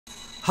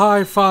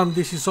Hi fam,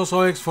 this is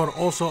OsoX for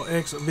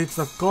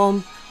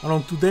OsoXVids.com, and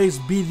on today's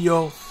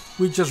video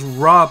we just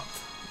wrapped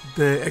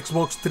the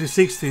Xbox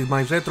 360,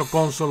 my retro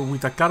console,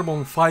 with a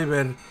carbon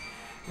fiber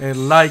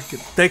like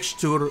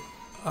texture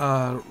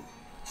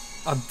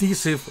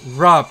adhesive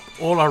wrap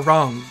all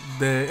around.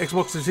 The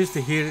Xbox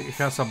 360 here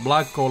has a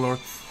black color,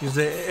 is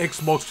the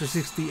Xbox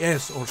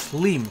 360S or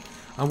Slim,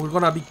 and we're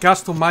gonna be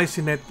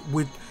customizing it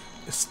with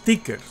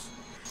stickers.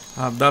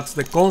 That's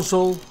the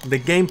console, the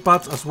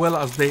gamepads, as well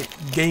as the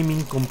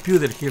gaming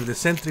computer here, the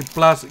Sentry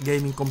Plus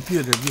gaming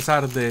computer. These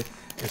are the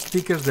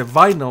stickers, the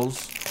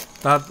vinyls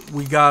that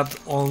we got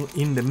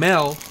in the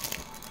mail.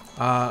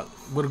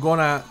 We're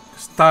gonna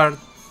start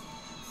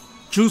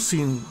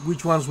choosing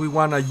which ones we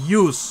wanna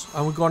use,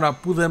 and we're gonna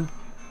put them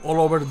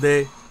all over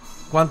the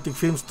Quantic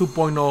Films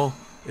 2.0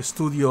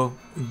 studio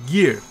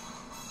gear.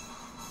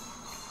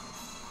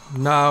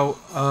 Now,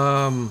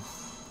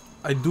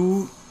 I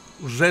do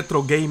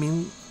retro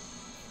gaming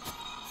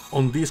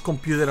on this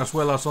computer as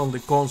well as on the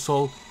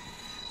console,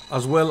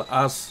 as well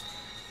as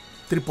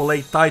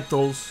AAA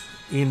titles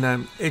in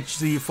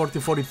HD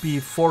 1440p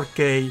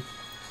 4K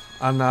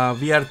and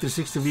VR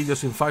 360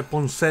 videos in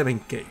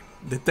 5.7K.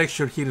 The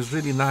texture here is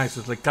really nice,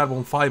 it's like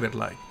carbon fiber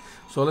like.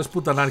 So let's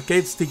put an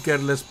arcade sticker,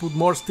 let's put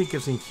more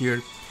stickers in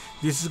here.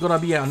 This is gonna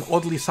be an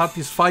oddly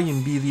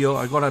satisfying video.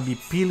 I'm gonna be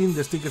peeling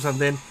the stickers and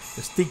then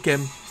stick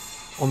them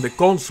on the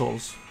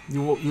consoles.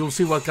 You'll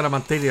see what kind of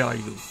material I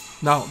do.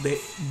 Now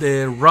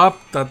the wrap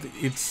that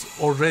it's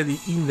already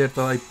in there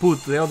that I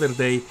put the other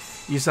day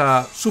is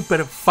a Super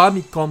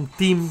Famicom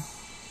Team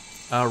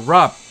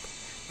wrap.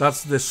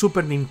 That's the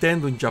Super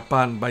Nintendo in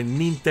Japan by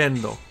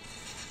Nintendo.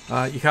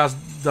 It has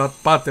that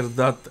pattern,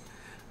 that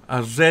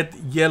red,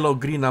 yellow,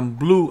 green and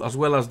blue, as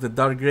well as the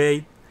dark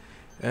gray.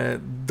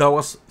 That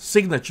was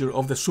signature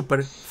of the Super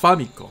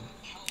Famicom.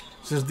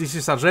 Since this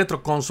is a retro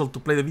console to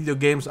play the video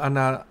games, and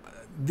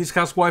this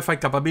has Wi-Fi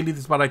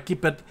capabilities, but I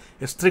keep it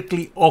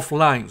strictly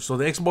offline. So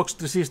the Xbox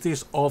 360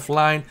 is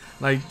offline,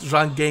 and I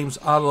run games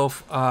out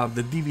of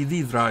the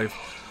DVD drive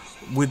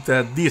with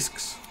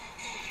discs.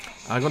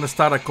 I'm gonna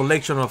start a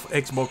collection of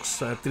Xbox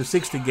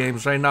 360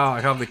 games. Right now I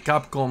have the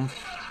Capcom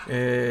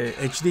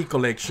HD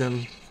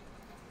collection,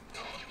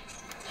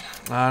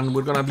 and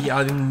we're gonna be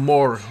adding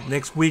more.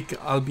 Next week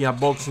I'll be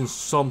unboxing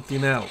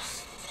something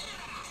else.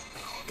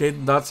 Okay,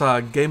 that's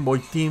a Game Boy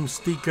Team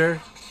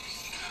sticker.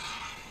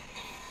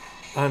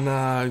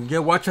 And yeah,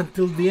 watch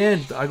until the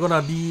end. I'm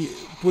gonna be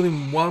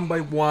putting one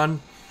by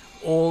one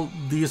all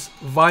these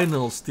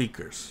vinyl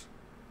stickers.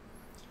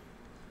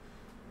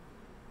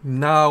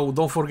 Now,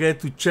 don't forget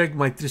to check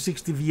my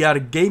 360 VR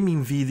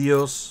gaming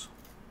videos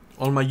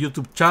on my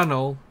YouTube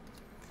channel.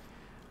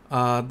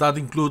 That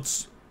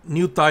includes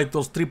new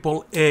titles,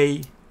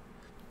 AAA,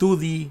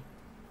 2D,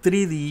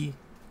 3D,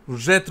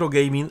 retro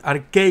gaming,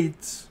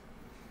 arcades.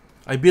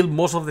 I built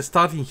most of the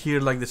stuff in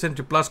here, like the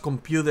Sentry Plus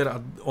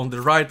computer on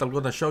the right. I'm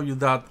gonna show you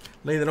that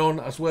later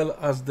on, as well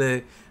as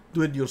the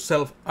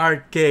do-it-yourself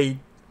arcade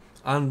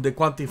and the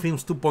Quantic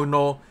Films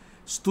 2.0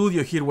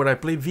 studio here, where I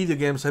play video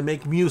games, I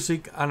make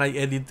music, and I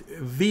edit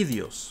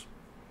videos.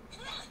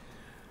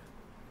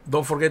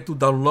 Don't forget to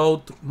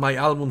download my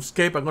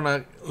albumscape. I'm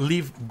gonna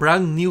leave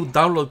brand new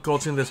download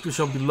codes in the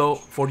description below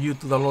for you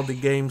to download the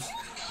games.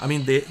 I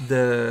mean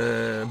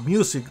the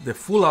music, the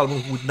full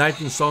album with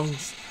 19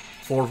 songs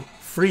for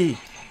free.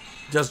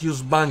 Just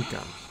use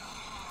Bandcamp.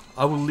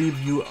 I will leave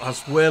you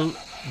as well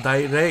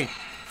direct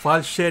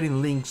file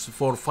sharing links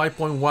for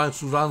 5.1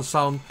 surround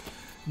sound,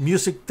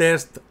 music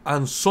test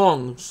and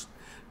songs.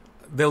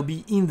 They'll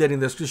be in there in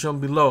the description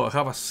below. I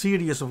have a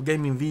series of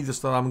gaming videos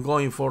that I'm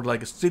going for,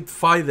 like Street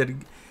Fighter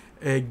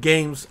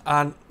games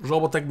and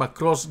Robotech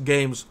Macross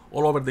games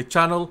all over the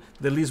channel.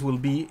 The list will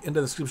be in the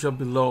description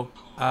below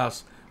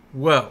as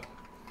well.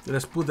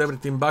 Let's put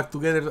everything back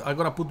together. I'm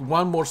gonna put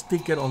one more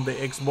sticker on the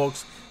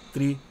Xbox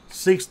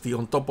 360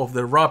 on top of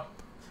the wrap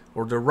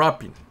or the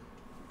wrapping.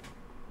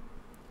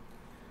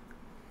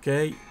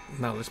 Okay,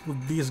 now let's put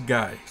this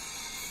guy.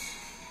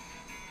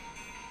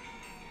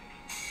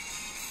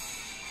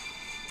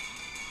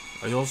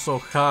 I also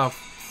have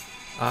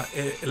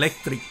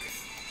electric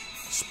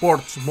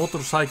sports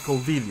motorcycle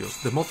videos,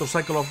 the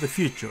motorcycle of the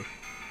future.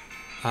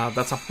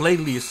 That's a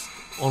playlist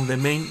on the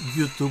main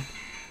YouTube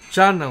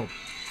channel.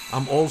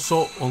 I'm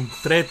also on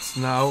Threads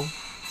now,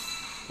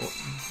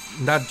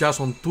 not just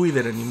on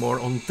Twitter anymore.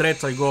 On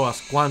Threads I go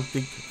as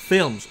Quantic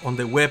Films. On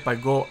the web I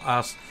go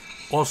as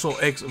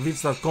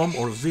OsoXVids.com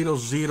or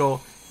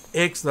 00x.com,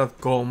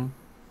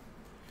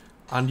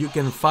 and you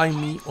can find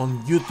me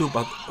on YouTube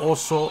at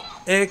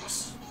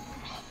OsoX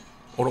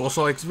or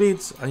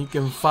OsoXVids, and you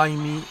can find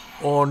me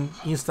on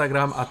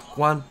Instagram at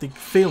Quantic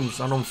Films,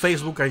 and on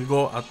Facebook I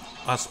go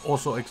as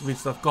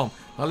OsoXVids.com.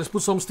 Now let's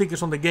put some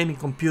stickers on the gaming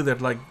computer,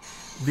 like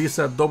this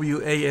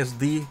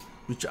WASD,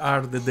 which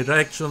are the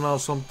directional.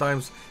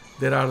 Sometimes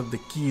there are the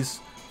keys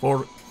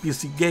for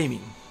PC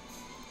gaming.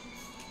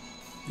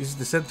 This is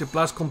the Sentry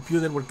Plus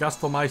computer. We're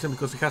customizing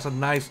because it has a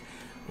nice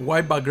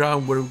white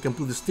background where we can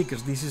put the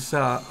stickers. This is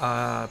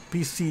a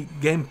PC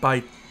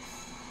gamepad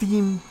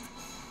team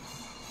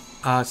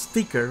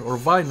sticker or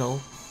vinyl,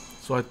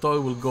 so I thought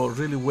it will go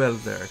really well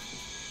there.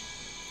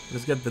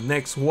 Let's get the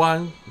next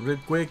one real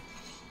quick.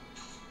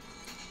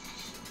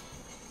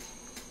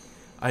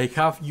 I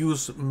have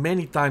used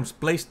many times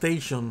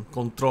PlayStation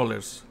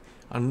controllers,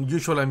 and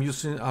usually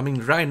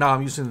right now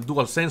I'm using the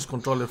DualSense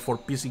controller for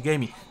PC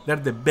gaming. They're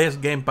the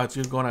best gamepads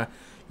you're gonna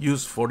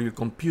use for your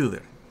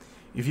computer.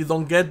 If you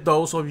don't get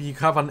those, or if you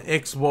have an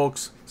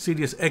Xbox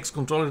Series X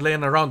controller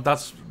laying around,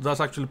 that's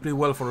actually pretty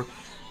well for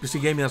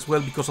PC gaming as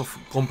well because of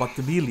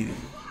compatibility.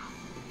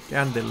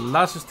 And the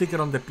last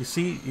sticker on the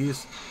PC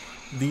is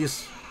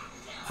this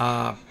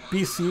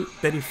PC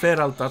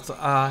peripheral that's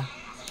a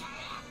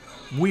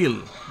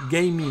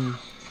gaming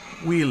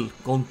wheel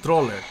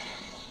controller.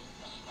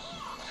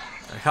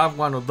 I have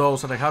one of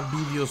those, and I have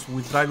videos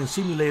with driving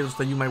simulators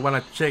that you might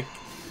want to check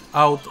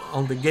out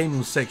on the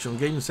gaming section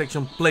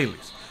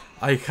playlist.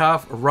 I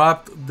have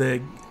wrapped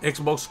the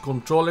Xbox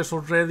controllers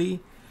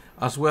already,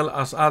 as well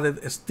as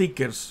added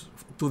stickers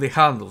to the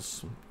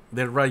handles.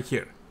 They're right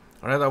here.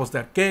 Alright, that was the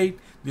arcade.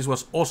 This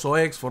was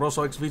OsoX for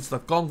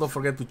osoxvids.com. Don't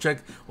forget to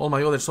check all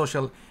my other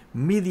social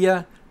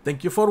media.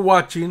 Thank you for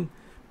watching.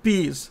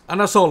 Peace,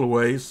 and as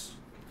always,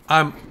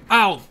 I'm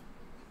out!